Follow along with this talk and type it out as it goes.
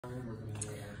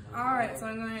Alright, so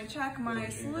I'm going to check my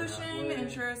solution,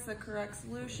 ensure it's the correct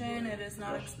solution. It is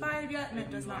not expired yet and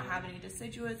it does not have any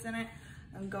deciduates in it.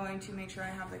 I'm going to make sure I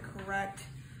have the correct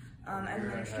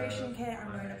administration kit.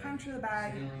 I'm going to puncture the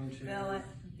bag, fill it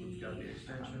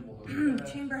the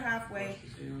chamber halfway,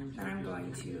 and I'm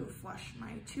going to flush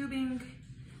my tubing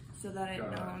so that it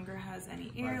no longer has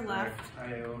any air left.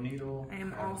 I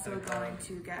am also going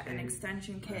to get an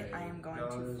extension kit. I am going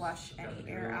to flush any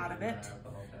air out of it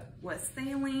with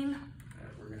saline.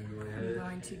 I'm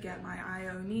going to get my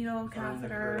IO needle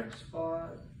catheter,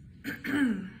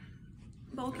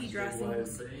 bulky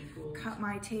dressings, cut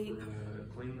my tape,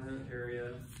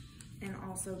 and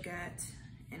also get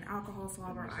an alcohol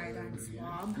swab or iodine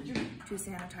swab to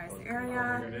sanitize the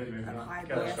area, apply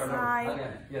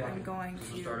BSI. I'm going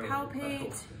to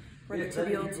palpate for the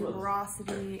tibial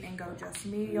tuberosity and go just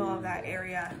medial of that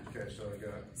area,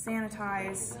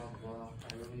 sanitize.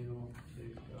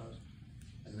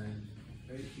 And then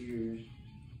right here,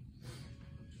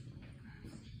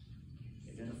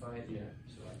 identify it,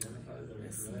 so identify the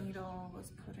This needle was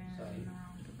put in the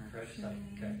wrong direction.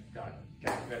 Okay, got it.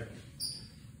 Okay, good.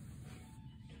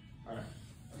 Alright,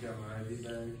 I've got my IV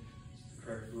bag,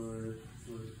 correct fluid,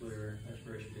 fluid's clear,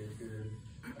 expiration date's good.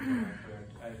 I've got my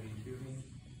correct IV tubing.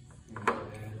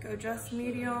 Go just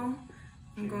medial.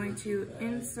 I'm going to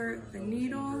insert the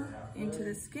needle into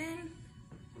the skin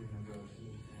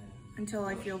until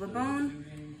I feel the bone.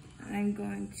 I'm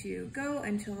going to go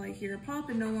until I hear a pop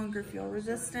and no longer feel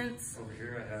resistance. Over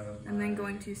here I have I'm then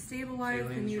going to stabilize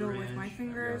the needle with my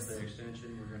fingers.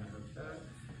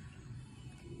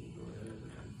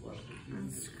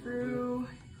 Unscrew.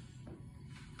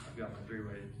 I've got my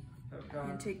three-way peptide.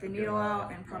 And take the needle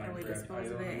out and properly dispose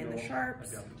of it in the sharps.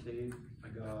 I've got the tape, my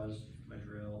gauze, my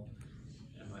drill,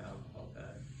 and my alcohol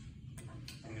pad.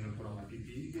 I'm going to put on my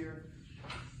PPE gear.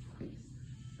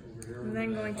 I'm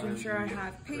then going to ensure I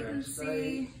have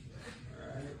patency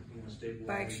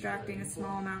by extracting a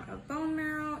small amount of bone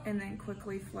marrow and then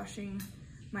quickly flushing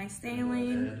my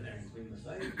saline.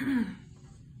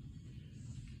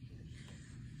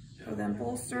 I'll then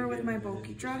bolster with my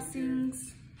bulky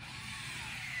dressings.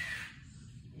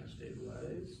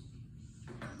 Stabilize.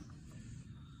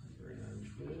 Very nice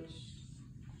twist.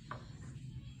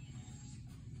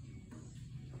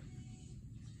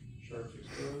 Sharps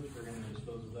exposed. We're going to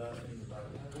dispose of that in the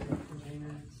biohazard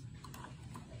container.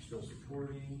 Still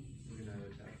supporting. We're going to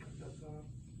attach my desktop.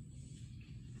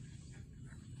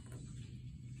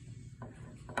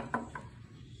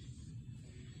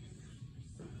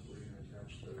 We're going to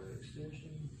attach the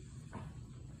extension.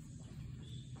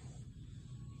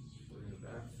 We're going to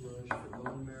back flush the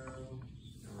bone marrow.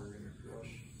 And we're going to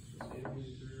flush the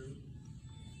saline through.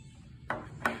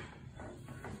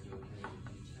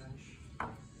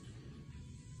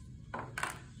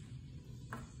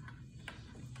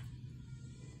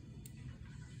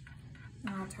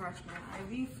 I'll attach my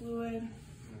IV fluid,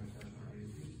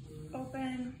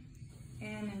 open,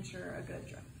 and ensure a good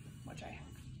drip, which I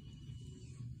have.